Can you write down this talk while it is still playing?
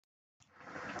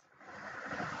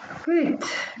Good.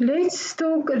 Let's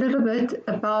talk a little bit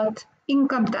about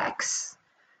income tax,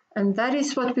 and that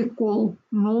is what we call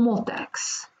normal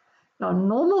tax. Now,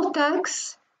 normal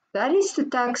tax, that is the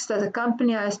tax that a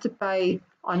company has to pay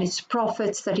on its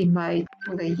profits that it made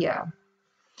for the year.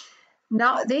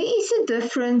 Now, there is a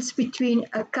difference between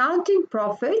accounting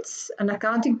profits, and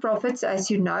accounting profits,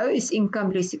 as you know, is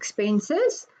income less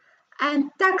expenses, and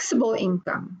taxable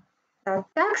income. Now,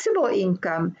 taxable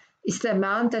income is the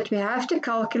amount that we have to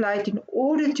calculate in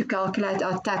order to calculate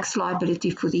our tax liability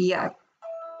for the year.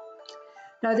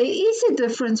 Now, there is a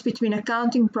difference between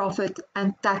accounting profit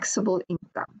and taxable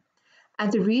income.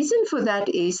 And the reason for that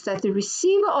is that the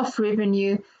receiver of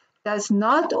revenue does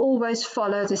not always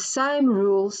follow the same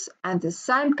rules and the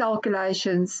same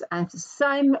calculations and the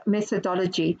same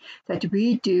methodology that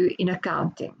we do in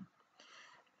accounting.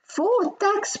 For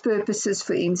tax purposes,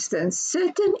 for instance,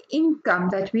 certain income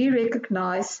that we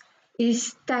recognize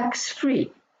is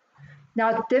tax-free.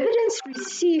 Now, dividends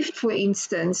received, for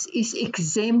instance, is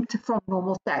exempt from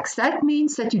normal tax. That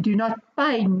means that you do not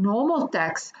pay normal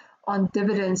tax on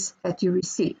dividends that you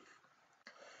receive.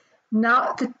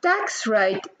 Now, the tax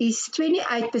rate is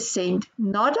 28%,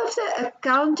 not of the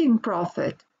accounting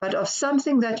profit, but of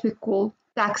something that we call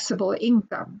taxable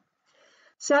income.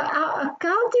 So our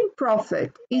accounting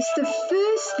profit is the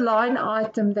first line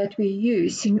item that we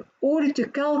use in order to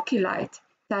calculate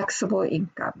taxable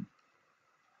income.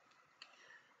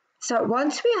 So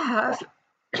once we have,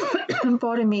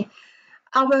 pardon me,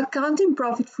 our accounting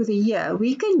profit for the year,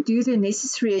 we can do the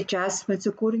necessary adjustments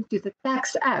according to the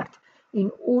Tax Act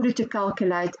in order to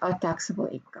calculate our taxable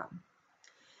income.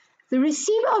 The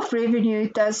receiver of revenue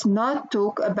does not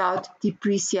talk about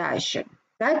depreciation.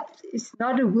 That is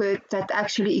not a word that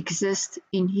actually exists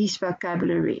in his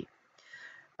vocabulary.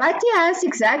 But he has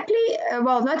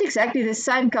not exactly the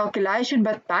same calculation,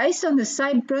 but based on the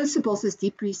same principles as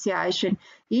depreciation,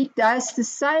 he does the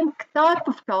same type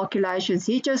of calculations.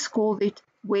 He just called it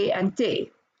wear and tear.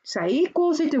 So he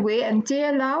calls it a wear and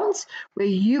tear allowance, where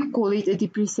you call it a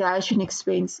depreciation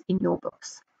expense in your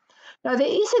books. Now, there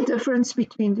is a difference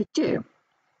between the two.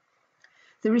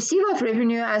 The receiver of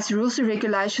revenue has rules and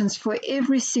regulations for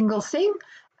every single thing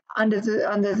under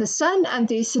the sun, and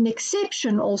there's an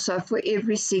exception also for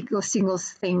every single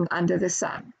thing under the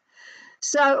sun.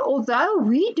 So although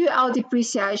we do our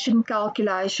depreciation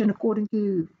calculation according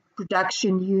to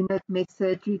production unit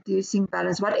method, reducing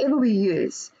balance, whatever we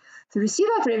use, the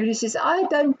receiver of revenue says, I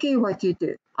don't care what you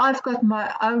do. I've got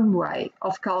my own way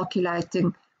of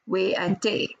calculating wear and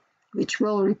tear, which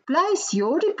will replace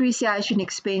your depreciation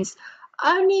expense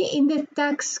only in the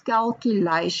tax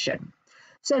calculation.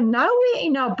 So nowhere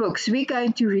in our books we're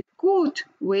going to record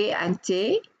wear and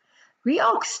tear. We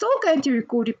are still going to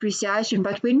record depreciation,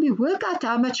 but when we work out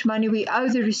how much money we owe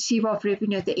the receiver of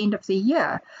revenue at the end of the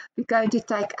year, we're going to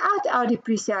take out our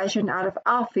depreciation out of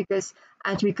our figures,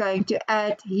 and we're going to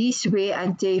add his wear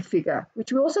and tear figure,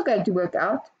 which we're also going to work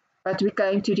out, but we're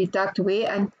going to deduct wear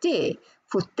and tear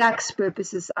for tax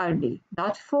purposes only,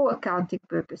 not for accounting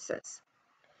purposes.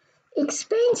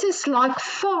 Expenses like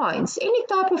fines, any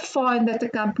type of fine that the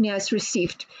company has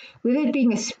received, whether it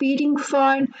being a speeding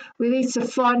fine, whether it's a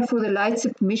fine for the late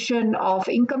submission of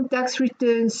income tax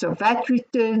returns or VAT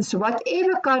returns,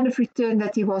 whatever kind of return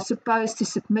that he was supposed to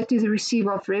submit to the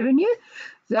receiver of revenue,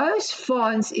 those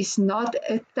fines is not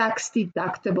a tax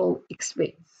deductible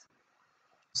expense.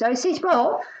 So he says,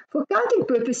 well, for accounting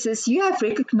purposes, you have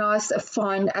recognized a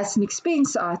fine as an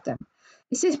expense item.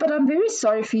 He says, but I'm very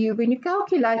sorry for you. When you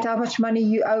calculate how much money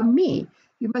you owe me,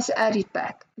 you must add it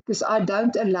back because I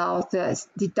don't allow the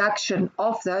deduction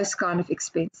of those kind of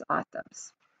expense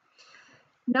items.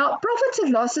 Now, profits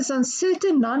and losses on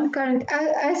certain non-current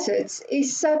assets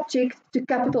is subject to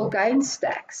capital gains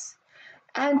tax.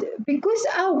 And because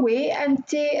our wear and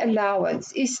tear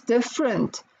allowance is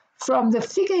different from the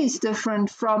figure is different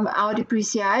from our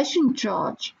depreciation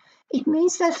charge, it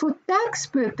means that for tax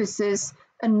purposes,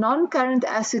 a non-current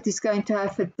asset is going to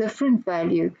have a different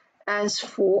value as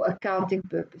for accounting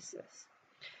purposes.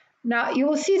 Now, you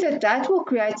will see that that will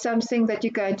create something that you're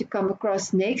going to come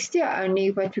across next year only,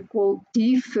 what we call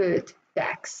deferred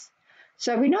tax.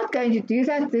 So we're not going to do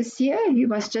that this year. You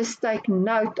must just take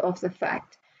note of the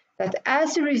fact that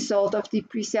as a result of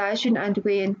depreciation and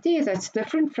wear and tear that's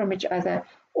different from each other,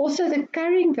 also the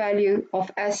carrying value of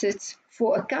assets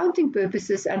for accounting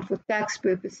purposes and for tax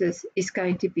purposes is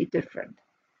going to be different.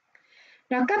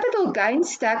 Now, capital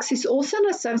gains tax is also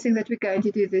not something that we're going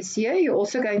to do this year. You're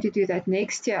also going to do that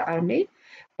next year only.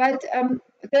 But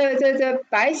the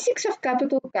basics of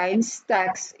capital gains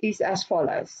tax is as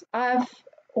follows. I've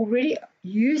already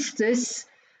used this,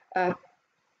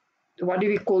 what do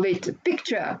we call it,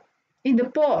 picture in the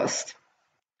past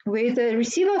where the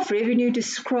receiver of revenue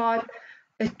described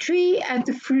a tree and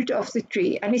the fruit of the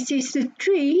tree. And it says the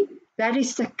tree, that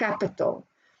is the capital.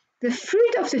 The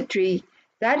fruit of the tree,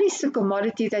 that is the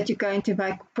commodity that you're going to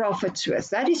make profits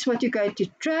with. That is what you're going to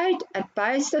trade, and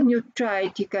based on your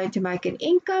trade, you're going to make an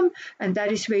income, and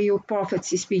that is where your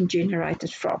profits is being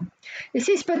generated from. It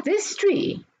says, but this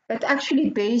tree that actually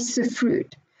bears the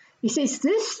fruit, he says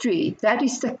this tree, that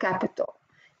is the capital.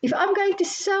 If I'm going to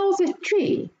sell the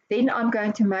tree, then I'm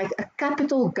going to make a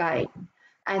capital gain.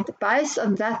 And based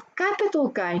on that capital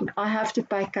gain, I have to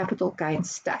pay capital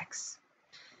gains tax.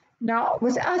 Now,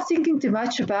 without thinking too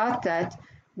much about that,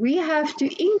 we have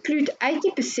to include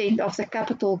 80% of the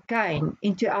capital gain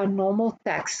into our normal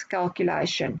tax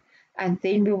calculation. And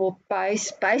then we will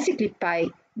basically pay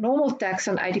normal tax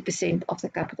on 80% of the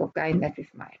capital gain that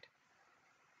we've made.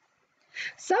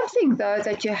 Something, though,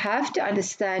 that you have to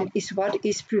understand is what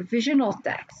is provisional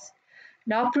tax.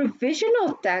 Now,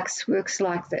 provisional tax works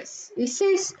like this. It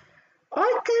says,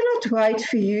 I cannot wait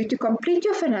for you to complete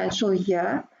your financial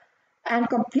year and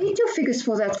complete your figures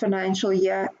for that financial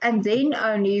year, and then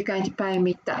only you're going to pay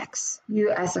me tax, you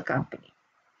as a company.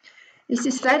 It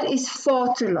says that is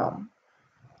far too long.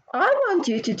 I want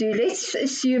you to do, let's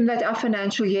assume that our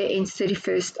financial year ends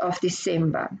 31st of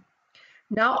December.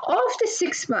 Now, after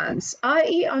 6 months,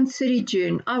 i.e. on 30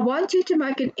 June, I want you to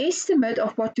make an estimate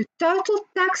of what your total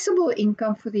taxable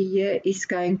income for the year is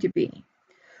going to be.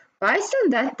 Based on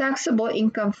that taxable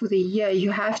income for the year, you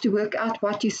have to work out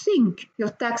what you think your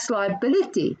tax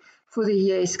liability for the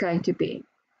year is going to be.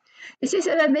 It says,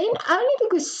 and then only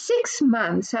because 6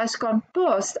 months has gone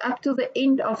past up till the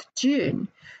end of June,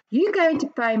 you're going to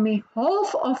pay me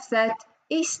half of that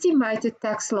estimated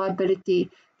tax liability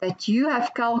that you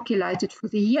have calculated for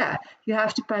the year. You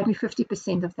have to pay me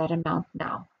 50% of that amount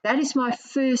now. That is my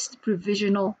first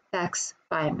provisional tax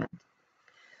payment.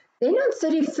 Then on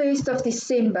 31st of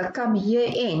December, come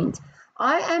year end,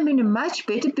 I am in a much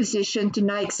better position to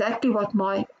know exactly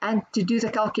and to do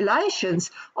the calculations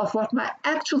of what my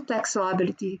actual tax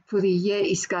liability for the year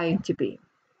is going to be.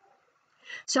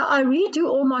 So I redo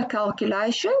all my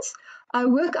calculations, I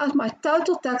work out my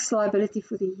total tax liability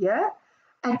for the year,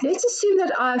 and let's assume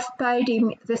that I've paid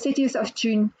him the 30th of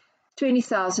June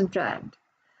 20,000 Rand.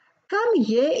 Come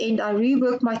year end, I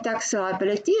rework my tax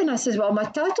liability and I said, well, my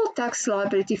total tax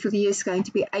liability for the year is going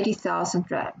to be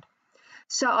 80,000 Rand.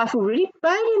 So I've already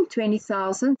paid him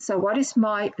 20,000. So what is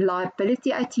my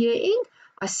liability at year end?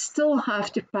 I still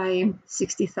have to pay him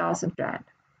 60,000 Rand.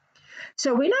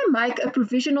 So when I make a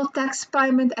provisional tax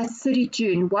payment at 30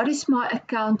 June, what is my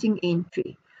accounting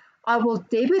entry? I will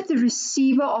debit the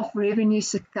receiver of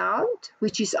revenues account,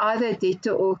 which is either a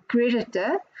debtor or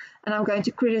creditor, and I'm going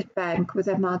to credit bank with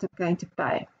the amount I'm going to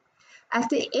pay. At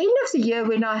the end of the year,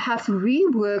 when I have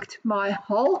reworked my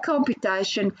whole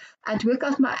computation and work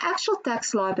out my actual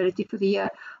tax liability for the year,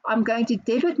 I'm going to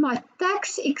debit my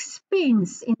tax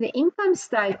expense in the income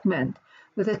statement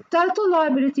with a total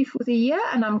liability for the year,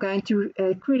 and I'm going to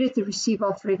credit the receiver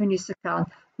of revenues account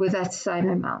with that same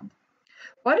amount.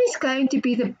 What is going to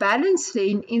be the balance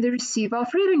then in the receiver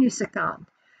of revenues account?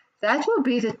 That will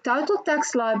be the total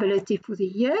tax liability for the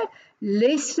year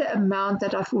less the amount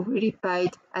that I've already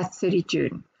paid at 30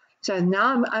 June. So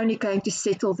now I'm only going to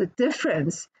settle the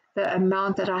difference, the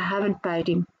amount that I haven't paid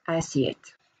him as yet.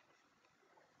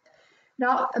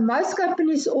 Now, most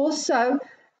companies also,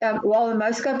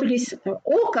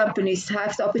 all companies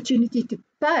have the opportunity to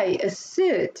pay a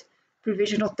third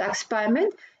provisional tax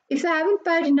payment. If they haven't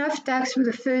paid enough tax for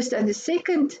the first and the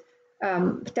second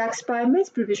tax payments,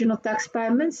 provisional tax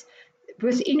payments,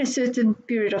 within a certain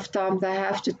period of time, they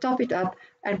have to top it up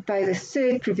and pay the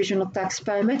third provisional tax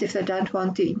payment if they don't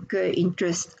want to incur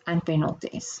interest and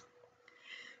penalties.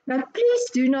 Now, please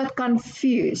do not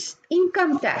confuse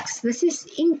income tax. This is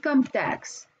income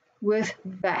tax with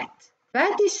VAT.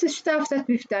 VAT is the stuff that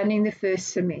we've done in the first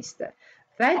semester.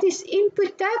 VAT is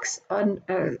input tax on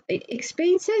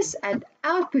expenses and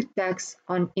output tax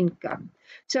on income.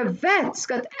 So VAT's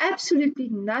got absolutely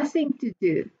nothing to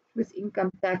do with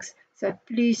income tax, so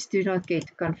please do not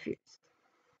get confused.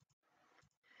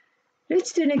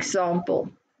 Let's do an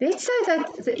example. Let's say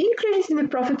that the increase in the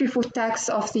profit before tax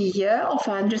of the year of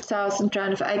 100,000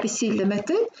 Rand of ABC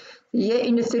Limited, the year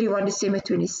ended 31 December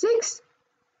 26,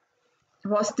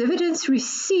 was dividends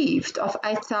received of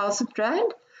 8,000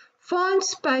 Rand,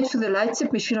 fines paid for the late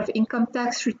submission of income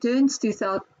tax returns,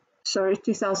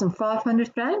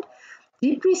 2,500 Rand,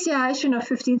 depreciation of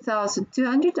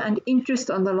 15,200 and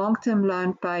interest on the long-term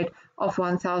loan paid of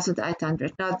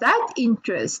 1,800. Now that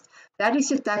interest, that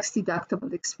is a tax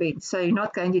deductible expense, so you're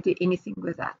not going to do anything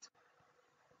with that.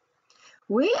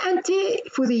 Wear and tear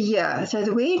for the year, so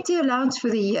the wear and tear allowance for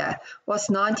the year was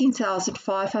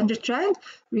 19,500 Rand.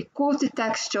 Record the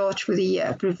tax charge for the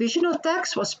year. Provisional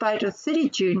tax was paid on 30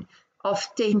 June of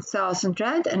 10,000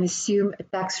 Rand and assume a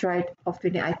tax rate of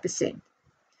 28%.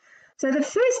 So the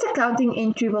first accounting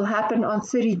entry will happen on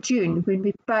 30 June when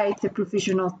we pay the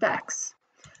provisional tax.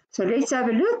 So let's have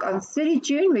a look. On 30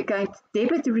 June, we're going to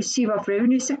debit the receive of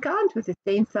revenues account with the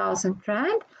 10,000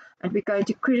 Rand, and we're going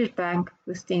to credit bank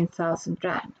with 10,000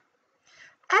 Rand.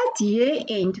 At year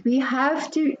end, we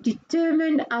have to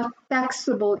determine our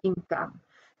taxable income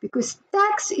because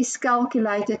tax is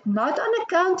calculated not on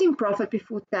accounting profit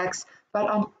before tax, but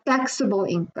on taxable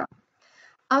income.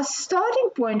 Our starting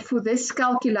point for this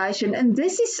calculation, and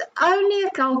this is only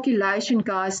a calculation,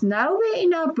 guys, nowhere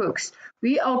in our books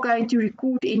we are going to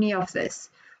record any of this.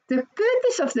 The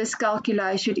purpose of this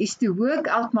calculation is to work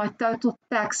out my total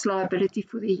tax liability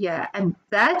for the year, and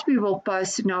that we will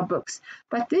post in our books.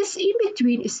 But this in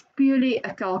between is purely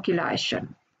a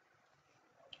calculation.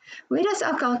 Where does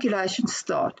our calculation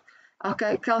start? Our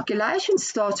calculation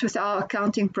starts with our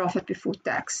accounting profit before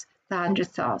tax, the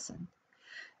 100,000.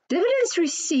 Dividends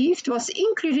received was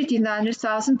included in the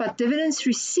 100,000, but dividends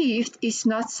received is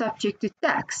not subject to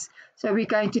tax. So we're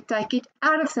going to take it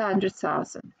out of the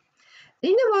 100,000.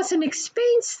 Then there was an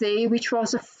expense there, which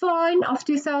was a fine of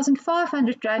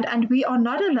 2,500 Rand, and we are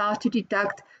not allowed to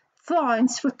deduct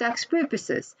fines for tax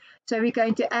purposes. So we're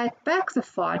going to add back the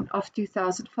fine of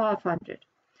 2,500.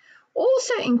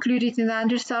 Also included in the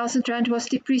 100,000 Rand was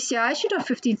depreciation of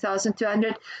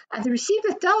 15,200, and the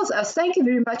receiver tells us, thank you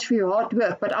very much for your hard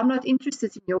work, but I'm not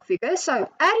interested in your figure, so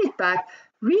add it back,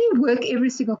 rework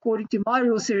everything according to my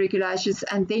rules and regulations,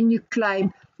 and then you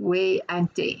claim wear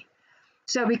and tear.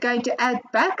 So we're going to add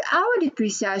back our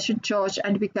depreciation charge,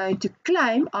 and we're going to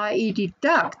claim, i.e.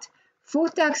 deduct, for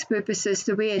tax purposes,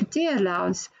 the wear and tear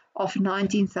allowance of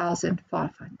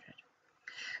 19,500.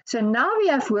 So now we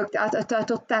have worked out a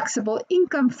total taxable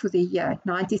income for the year,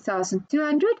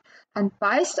 90,200, and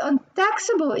based on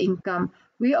taxable income,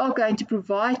 we are going to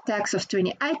provide tax of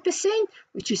 28%,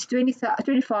 which is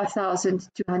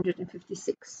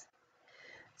 25,256.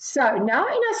 So now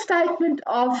in our statement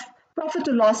of profit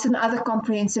or loss and other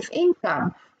comprehensive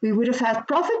income, we would have had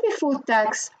profit before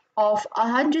tax of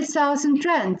 100,000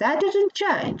 Rand. That didn't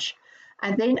change.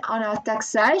 And then on our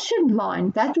taxation line,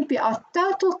 that would be our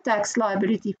total tax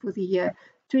liability for the year,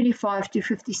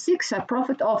 25,256. So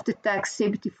profit after tax,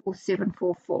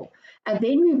 74,744. And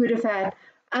then we would have had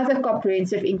other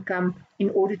comprehensive income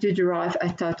in order to derive a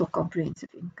total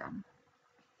comprehensive income.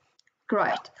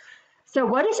 Great. So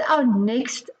what is our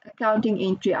next accounting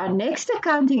entry? Our next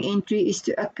accounting entry is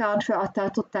to account for our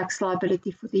total tax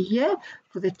liability for the year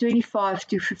for the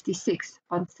 25,256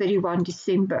 on 31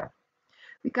 December.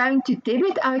 We're going to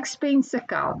debit our expense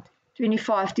account,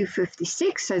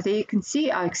 25,256. So there you can see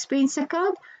our expense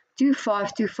account,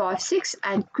 25,256,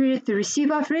 and credit the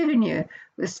receiver of revenue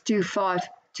with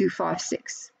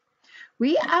 25,256.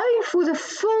 We owe for the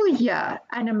full year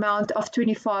an amount of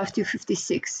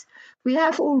 25,256. We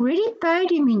have already paid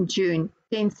him in June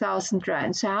 10,000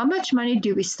 Rand. So how much money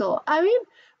do we still owe him?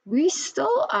 We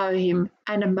still owe him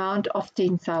an amount of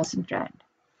 10,000 Rand.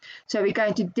 So we're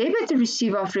going to debit the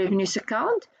receiver of revenues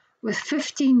account with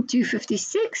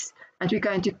 15,256, and we're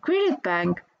going to credit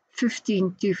bank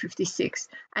 15,256.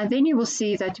 And then you will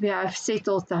see that we have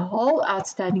settled the whole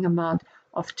outstanding amount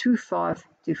of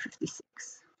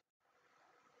 25,256.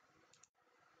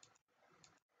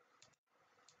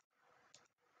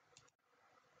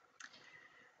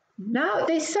 Now,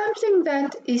 there's something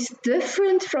that is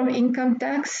different from income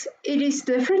tax. It is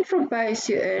different from pay as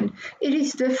you earn. It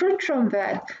is different from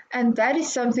that. And that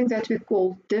is something that we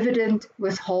call dividend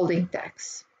withholding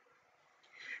tax.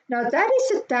 Now, that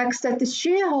is a tax that the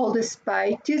shareholders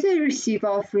pay to the receiver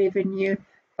of revenue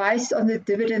based on the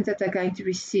dividend that they're going to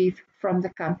receive from the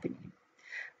company.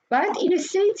 But in a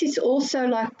sense, it's also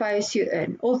like pay as you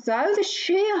earn. Although the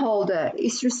shareholder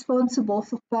is responsible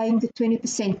for paying the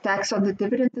 20% tax on the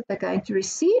dividend that they're going to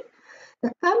receive,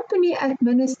 the company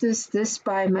administers this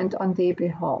payment on their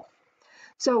behalf.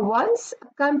 So once a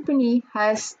company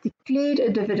has declared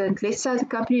a dividend, let's say the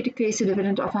company declares a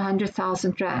dividend of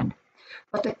 100,000 Rand,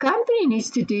 what the company needs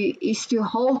to do is to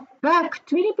hold back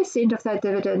 20% of that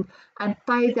dividend and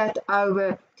pay that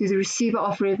over to the receiver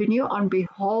of revenue on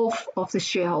behalf of the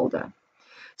shareholder.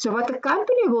 So what the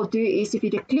company will do is, if you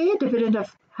declare a dividend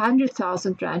of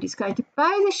 100,000 Rand, it's going to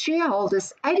pay the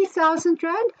shareholders 80,000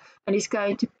 Rand, and it's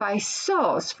going to pay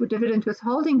SoCE for dividend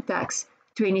withholding tax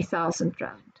 20,000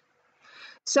 Rand.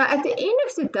 So at the end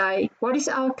of the day, what is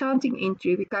our accounting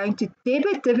entry? We're going to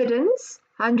debit dividends,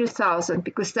 100,000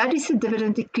 because that is the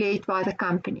dividend declared by the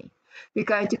company. We're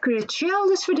going to credit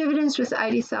shareholders for dividends with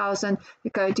 80,000.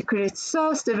 We're going to credit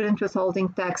SoCE dividend withholding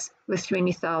tax with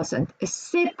 20,000. A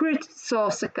separate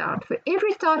SoCE account. For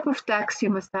every type of tax, you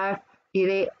must have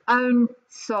their own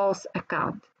SoCE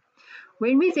account.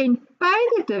 When we then pay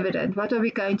the dividend, what are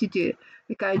we going to do?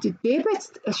 We're going to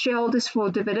debit shareholders for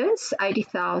dividends,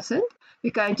 80,000.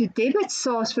 We're going to debit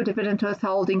SoCE for dividend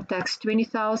withholding tax,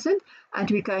 20,000. And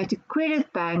we're going to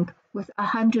credit bank with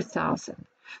 100,000.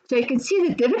 So you can see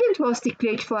the dividend was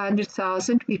declared for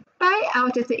 100,000. We pay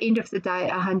out at the end of the day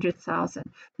 100,000.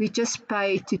 We just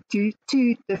pay to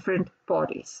two different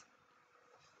parties.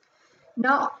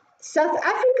 Now, South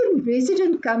African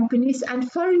resident companies and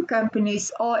foreign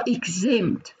companies are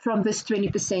exempt from this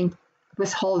 20%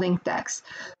 withholding tax.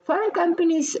 Foreign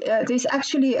companies, there's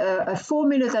actually a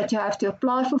formula that you have to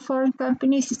apply for foreign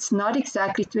companies. It's not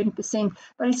exactly 20%,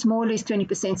 but it's more or less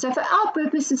 20%. So for our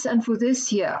purposes and for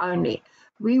this year only,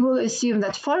 we will assume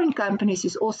that foreign companies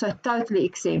is also totally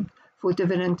exempt for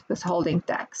dividend withholding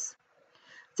tax.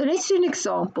 So let's do an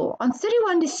example. On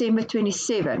 31 December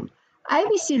 27,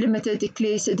 ABC Limited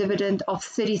declares a dividend of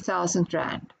 30,000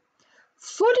 Rand.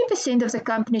 40% of the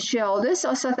company's shareholders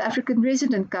are South African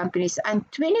resident companies and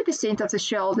 20% of the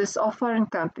shareholders are foreign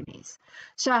companies.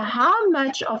 So how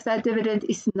much of that dividend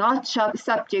is not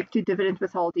subject to dividend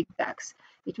withholding tax?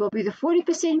 It will be the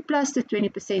 40% plus the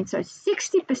 20%, so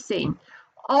 60%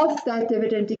 of that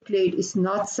dividend declared is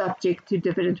not subject to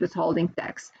dividend withholding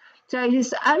tax. So it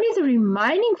is only the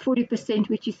remaining 40%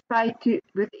 which is paid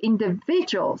with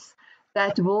individuals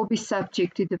that will be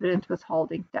subject to dividend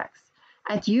withholding tax.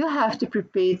 And you have to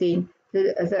prepare then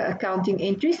the accounting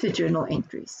entries, the journal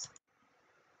entries.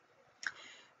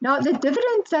 Now the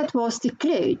dividend that was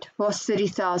declared was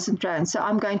 30,000 Rand. So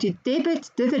I'm going to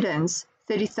debit dividends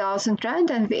 30,000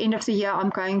 Rand, and at the end of the year I'm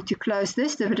going to close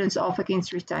this dividends off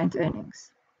against retained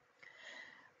earnings.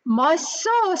 My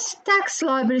SoCE tax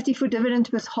liability for dividend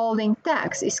withholding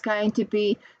tax is going to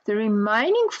be the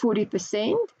remaining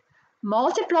 40%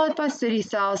 multiplied by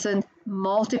 30,000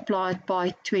 multiplied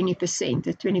by 20%,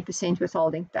 the 20%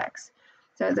 withholding tax.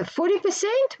 So the 40%,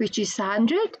 which is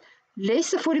 100,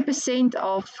 less the 40%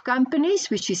 of companies,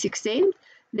 which is exempt,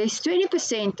 less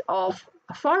 20% of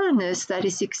foreigners, that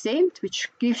is exempt, which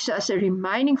gives us a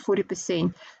remaining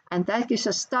 40%, and that gives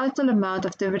us total amount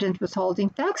of dividend withholding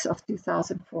tax of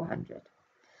 2,400.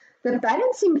 The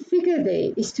balancing figure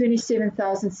there is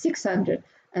 27,600,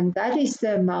 and that is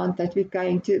the amount that we're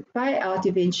going to pay out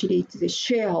eventually to the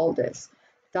shareholders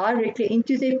directly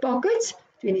into their pockets,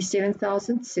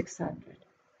 27,600.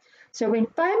 So when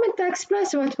payment takes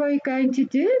place, what are we going to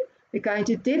do? We're going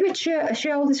to debit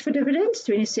shareholders for dividends,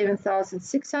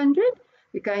 27,600.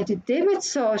 We're going to debit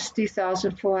SoCE,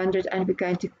 2,400, and we're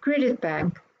going to credit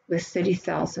bank with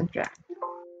 30,000 Rand.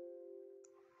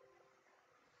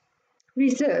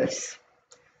 Reserves.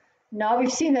 Now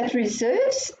we've seen that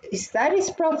reserves is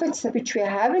profits which we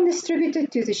haven't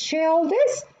distributed to the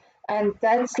shareholders, and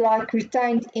that's like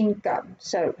retained income.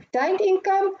 So retained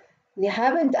income, we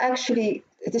haven't actually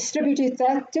distributed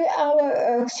that to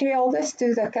our shareholders,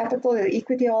 to the capital, the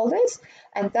equity holders,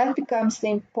 and that becomes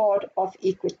then part of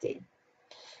equity.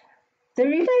 The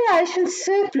revaluation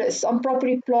surplus on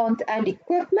property, plant and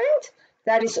equipment,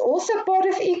 that is also part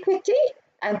of equity,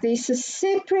 and there's a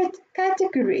separate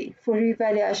category for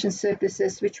revaluation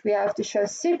surpluses which we have to show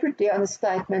separately on the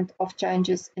statement of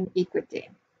changes in equity.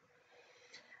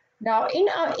 Now in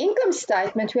our income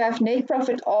statement we have net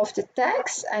profit after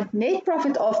tax, and net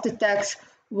profit after tax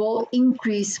will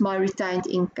increase my retained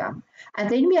income. And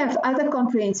then we have other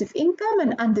comprehensive income,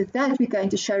 and under that we're going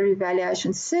to show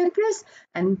revaluation surplus,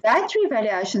 and that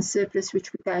revaluation surplus which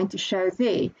we're going to show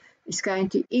there is going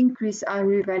to increase our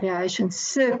revaluation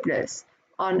surplus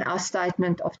on our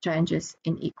statement of changes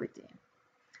in equity.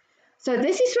 So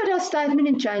this is what our statement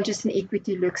in changes in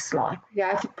equity looks like. We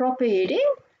have a proper heading,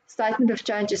 statement of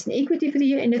changes in equity for the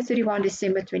year ended 31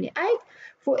 December 28.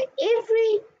 For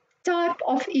every type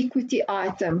of equity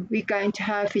item, we're going to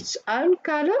have its own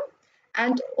column,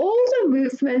 and all the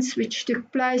movements which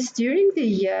took place during the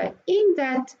year in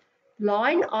that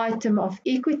line item of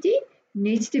equity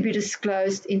needs to be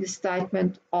disclosed in the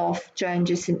statement of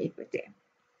changes in equity.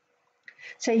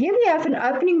 So here we have an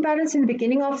opening balance in the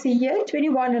beginning of the year,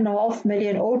 21.5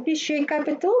 million ordinary share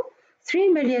capital, 3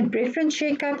 million preference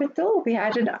share capital. We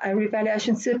had a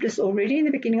revaluation surplus already in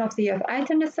the beginning of the year of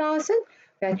 800,000.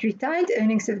 We had retained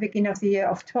earnings at the beginning of the year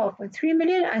of 12.3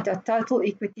 million, and our total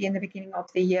equity in the beginning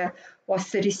of the year was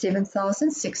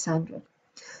 37,600.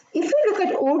 If we look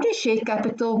at ordinary share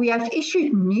capital, we have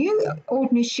issued new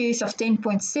ordinary shares of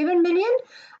 10.7 million,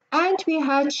 And we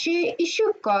had share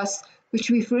issue costs, which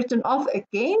we've written off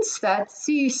against that.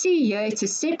 So you see here, it's a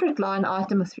separate line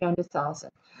item of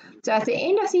 300,000. So at the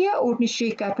end of the year, ordinary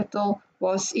share capital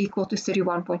was equal to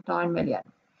 31.9 million.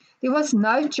 There was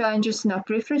no changes in our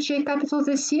preference share capital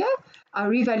this year. Our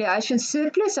revaluation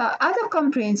surplus, our other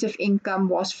comprehensive income,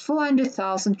 was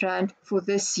 400,000 Rand for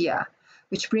this year,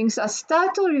 which brings us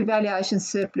total revaluation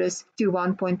surplus to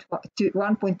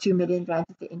 1.2 million Rand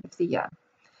at the end of the year.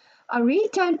 Our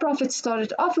retained profit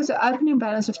started off with an opening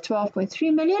balance of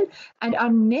 12.3 million, and our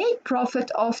net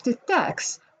profit after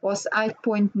tax was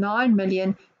 8.9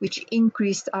 million, which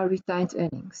increased our retained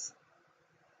earnings.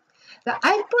 The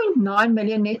 8.9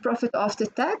 million net profit after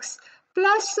tax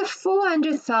plus the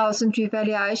 400,000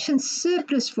 revaluation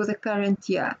surplus for the current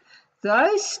year,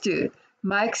 those two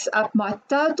makes up my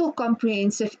total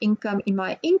comprehensive income in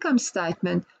my income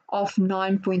statement of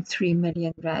 9.3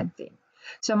 million Rand then.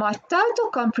 So my total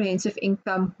comprehensive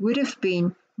income would have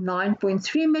been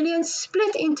 9.3 million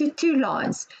split into two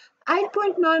lines.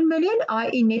 8.9 million,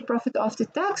 i.e. net profit after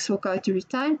tax, will go to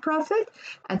retained profit,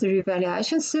 and the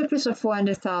revaluation surplus of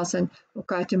 400,000 will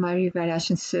go to my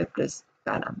revaluation surplus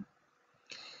column.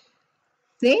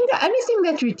 Then the only thing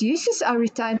that reduces our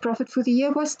retained profit for the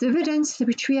year was dividends,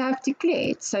 which we have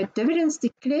declared. So dividends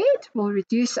declared will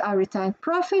reduce our retained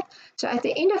profit. So at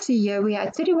the end of the year, we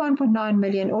had 31.9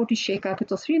 million ordinary share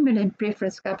capital, 3 million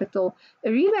preference capital,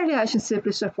 a revaluation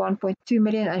surplus of 1.2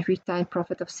 million, and retained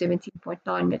profit of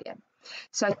 17.9 million.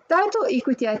 So total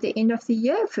equity at the end of the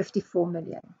year, 54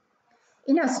 million.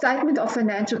 In our statement of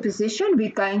financial position, we're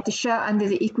going to show under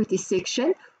the equity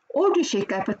section, ordinary share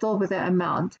capital with the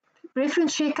amount,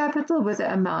 preference share capital with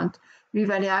the amount,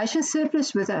 revaluation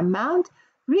surplus with the amount,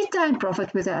 retained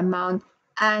profit with the amount,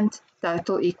 and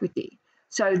total equity.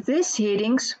 So these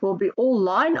headings will be all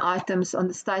line items on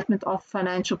the statement of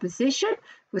financial position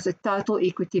with a total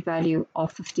equity value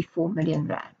of 54 million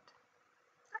Rand.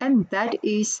 And that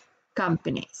is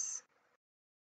companies.